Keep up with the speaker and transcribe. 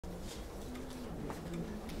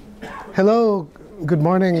Hello, good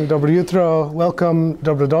morning, dobro jutro, welcome,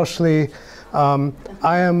 dobrodošli.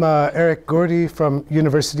 I am Eric Gordy from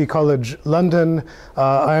University College London.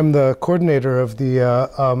 I am the coordinator of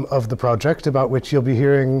the project, about which you'll be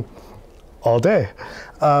hearing all day.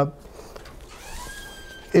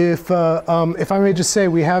 If I may just say,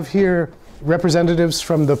 we have here representatives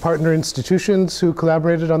from the partner institutions who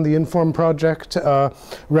collaborated on the Inform project,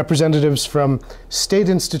 representatives from state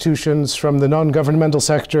institutions, from the non-governmental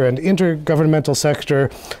sector and intergovernmental sector,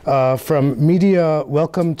 from media.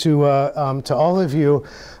 Welcome to all of you.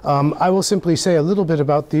 I will simply say a little bit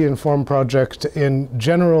about the Inform project in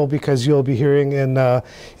general, because you'll be hearing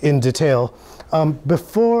in detail.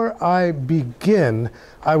 Before I begin,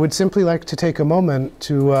 I would simply like to take a moment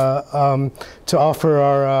to offer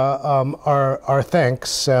our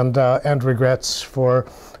thanks and regrets for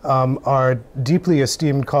our deeply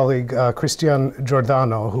esteemed colleague Cristian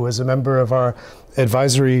Giordano, who is a member of our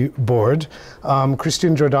advisory board.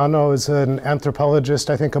 Cristian Giordano is an anthropologist,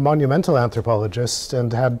 I think a monumental anthropologist,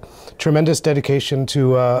 and had tremendous dedication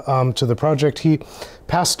to the project. He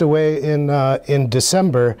passed away in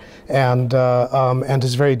December, and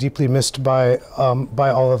is very deeply missed by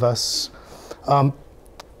all of us.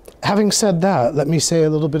 Having said that, let me say a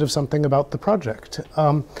little bit of something about the project.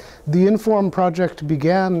 The Inform project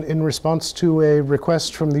began in response to a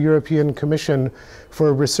request from the European Commission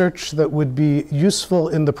for research that would be useful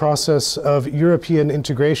in the process of European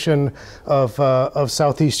integration of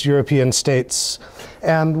Southeast European states.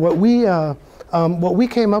 And what we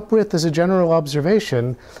came up with as a general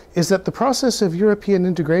observation is that the process of European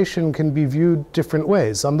integration can be viewed different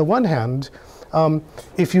ways. On the one hand,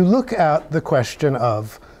 if you look at the question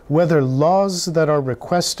of whether laws that are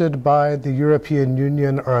requested by the European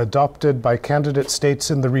Union are adopted by candidate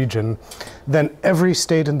states in the region, then every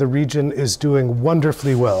state in the region is doing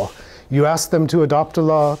wonderfully well. You ask them to adopt a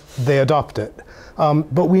law, they adopt it.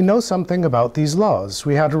 But we know something about these laws.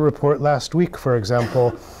 We had a report last week, for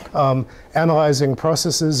example, analyzing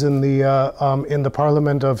processes in the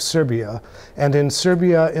Parliament of Serbia. And in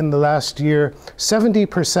Serbia, in the last year,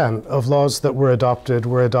 70% of laws that were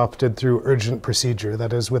adopted through urgent procedure,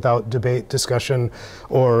 that is, without debate, discussion,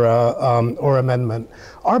 or amendment.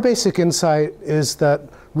 Our basic insight is that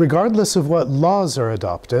regardless of what laws are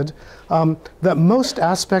adopted, that most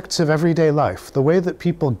aspects of everyday life, the way that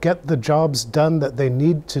people get the jobs done that they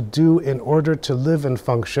need to do in order to live and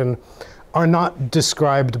function, are not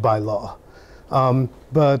described by law,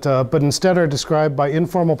 but instead are described by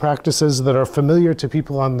informal practices that are familiar to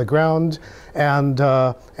people on the ground and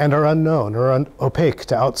are unknown or opaque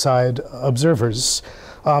to outside observers.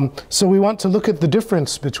 So we want to look at the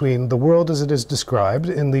difference between the world as it is described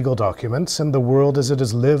in legal documents and the world as it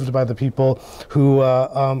is lived by the people who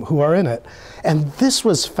are in it. And this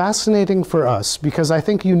was fascinating for us because I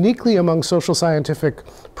think uniquely among social scientific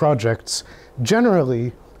projects,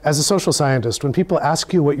 generally, as a social scientist, when people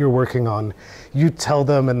ask you what you're working on, you tell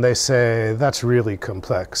them and they say, that's really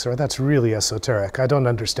complex, or that's really esoteric, I don't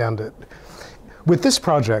understand it. With this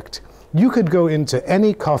project, you could go into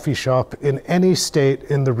any coffee shop in any state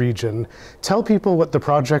in the region, tell people what the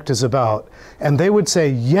project is about, and they would say,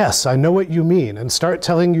 yes, I know what you mean, and start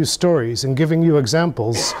telling you stories and giving you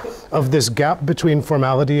examples of this gap between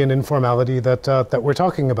formality and informality that we're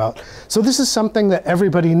talking about. So this is something that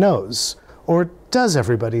everybody knows. Or does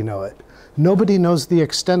everybody know it? Nobody knows the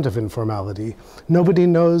extent of informality. Nobody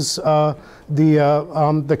knows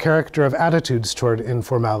the character of attitudes toward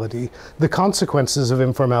informality, the consequences of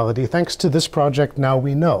informality. Thanks to this project, now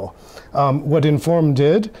we know. What Inform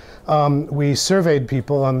did, we surveyed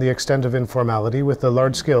people on the extent of informality with a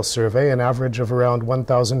large-scale survey, an average of around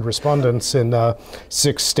 1,000 respondents in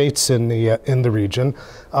 6 states in the region.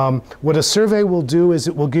 What a survey will do is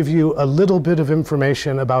it will give you a little bit of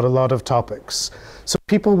information about a lot of topics. So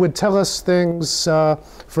people would tell us things,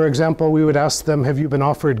 for example, we would ask them, have you been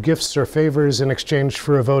offered gifts or favors in exchange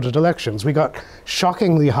for a vote at elections? We got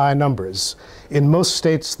shockingly high numbers. In most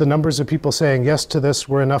states, the numbers of people saying yes to this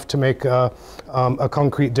were enough to make a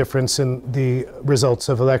concrete difference in the results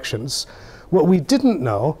of elections. What we didn't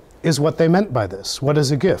know is what they meant by this. What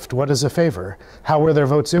is a gift? What is a favor? How were their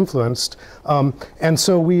votes influenced? And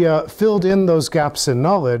so we filled in those gaps in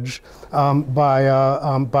knowledge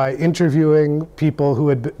by interviewing people who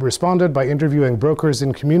had responded, by interviewing brokers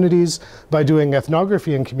in communities, by doing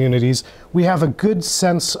ethnography in communities. We have a good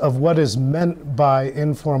sense of what is meant by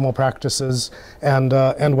informal practices and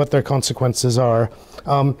what their consequences are.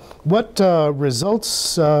 What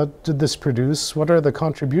results did this produce? What are the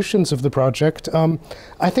contributions of the project?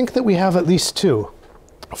 I think that we have at least two.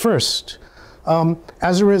 First,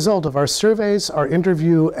 As a result of our surveys, our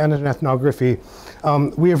interview, and an ethnography,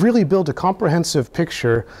 we have really built a comprehensive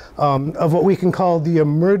picture of what we can call the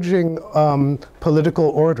emerging political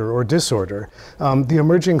order or disorder, the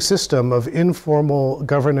emerging system of informal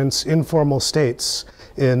governance, informal states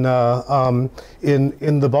in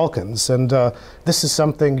the Balkans. And this is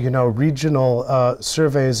something, regional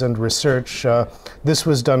surveys and research, this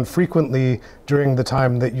was done frequently during the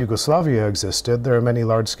time that Yugoslavia existed. There are many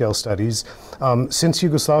large-scale studies. Since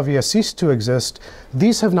Yugoslavia ceased to exist,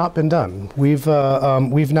 these have not been done. We've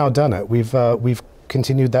now done it. We've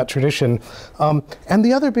continued that tradition. And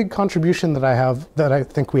the other big contribution that I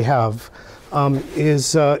think we have,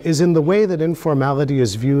 is in the way that informality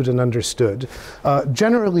is viewed and understood.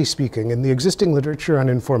 Generally speaking, in the existing literature on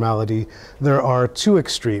informality, there are two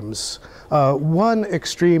extremes. One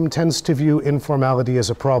extreme tends to view informality as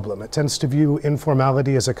a problem. It tends to view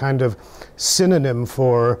informality as a kind of synonym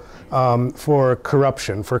for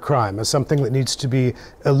corruption, for crime, as something that needs to be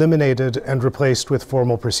eliminated and replaced with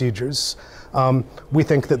formal procedures. We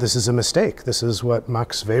think that this is a mistake. This is what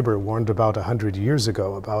Max Weber warned about 100 years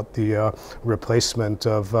ago, about the replacement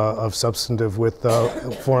of substantive with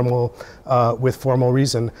formal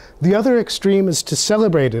reason. The other extreme is to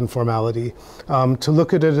celebrate informality, to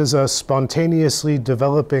look at it as a spontaneously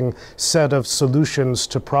developing set of solutions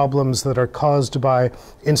to problems that are caused by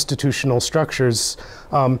institutional structures.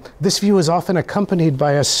 This view is often accompanied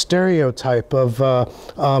by a stereotype of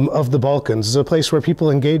the Balkans as a place where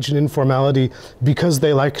people engage in informality because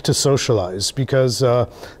they like to socialize, because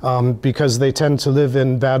they tend to live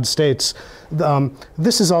in bad states.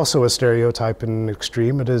 This is also a stereotype in an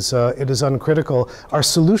extreme. It is uncritical. Our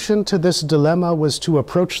solution to this dilemma was to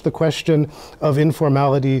approach the question of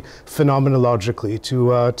informality phenomenologically,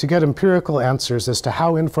 to get empirical answers as to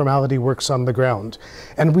how informality works on the ground.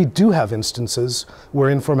 And we do have instances where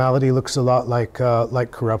informality looks a lot like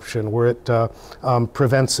corruption, where it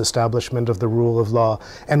prevents establishment of the rule of law.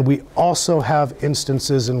 And we also have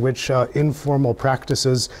instances in which informal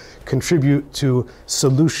practices contribute to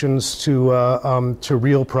solutions to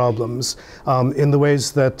real problems in the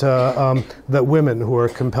ways that that women who are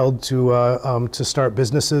compelled to start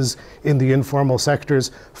businesses in the informal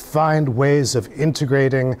sectors find ways of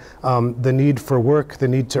integrating the need for work, the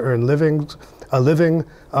need to earn a living,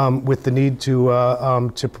 with the need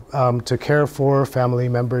to care for family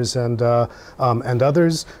members and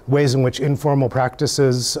others, ways in which informal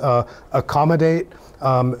practices accommodate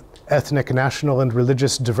ethnic, national, and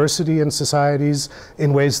religious diversity in societies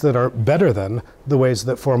in ways that are better than the ways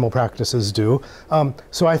that formal practices do.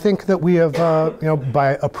 So I think that we have,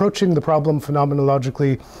 by approaching the problem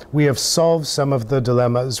phenomenologically, we have solved some of the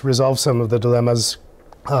dilemmas, resolved some of the dilemmas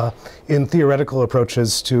in theoretical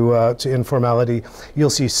approaches to informality.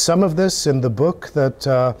 You'll see some of this in the book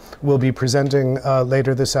that we'll be presenting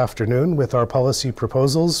later this afternoon with our policy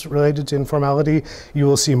proposals related to informality. You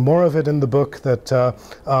will see more of it in the book that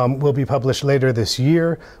will be published later this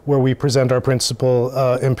year, where we present our principal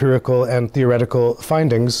empirical and theoretical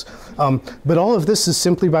findings. But all of this is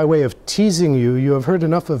simply by way of teasing you. You have heard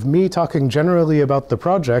enough of me talking generally about the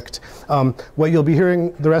project. What you'll be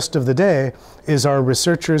hearing the rest of the day is our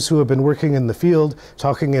researchers who have been working in the field,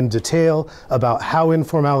 talking in detail about how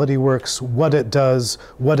informality works, what it does,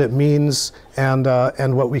 what it means, and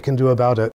what we can do about it.